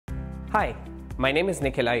Hi, my name is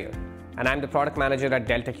Nikhil and I'm the product manager at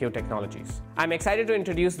DeltaQ Technologies. I'm excited to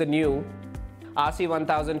introduce the new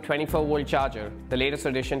RC1000 24-volt charger, the latest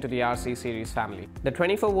addition to the RC series family. The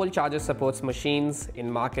 24-volt charger supports machines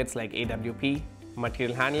in markets like AWP,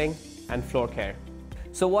 material handling, and floor care.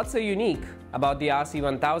 So what's so unique about the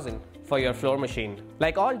RC1000 for your floor machine?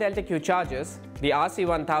 Like all DeltaQ chargers, the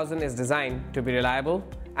RC1000 is designed to be reliable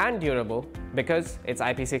and durable because it's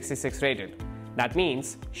IP66 rated. That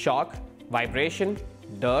means shock, vibration,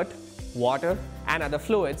 dirt, water, and other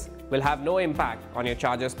fluids will have no impact on your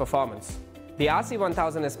charger's performance. The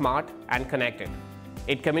RC1000 is smart and connected.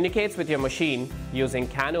 It communicates with your machine using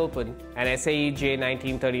CAN Open and SAE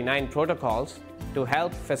J1939 protocols to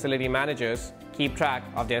help facility managers keep track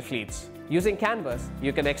of their fleets. Using CAN Bus,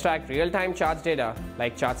 you can extract real-time charge data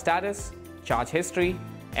like charge status, charge history,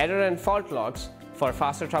 error and fault logs for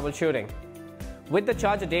faster troubleshooting. With the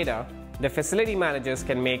charger data, the facility managers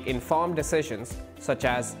can make informed decisions such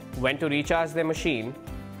as when to recharge their machine,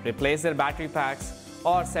 replace their battery packs,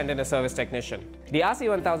 or send in a service technician. The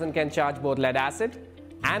RC1000 can charge both lead-acid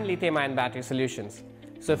and lithium-ion battery solutions.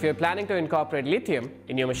 So if you're planning to incorporate lithium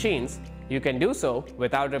in your machines, you can do so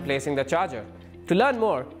without replacing the charger. To learn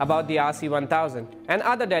more about the RC1000 and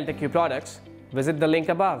other DeltaQ products, visit the link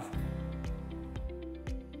above.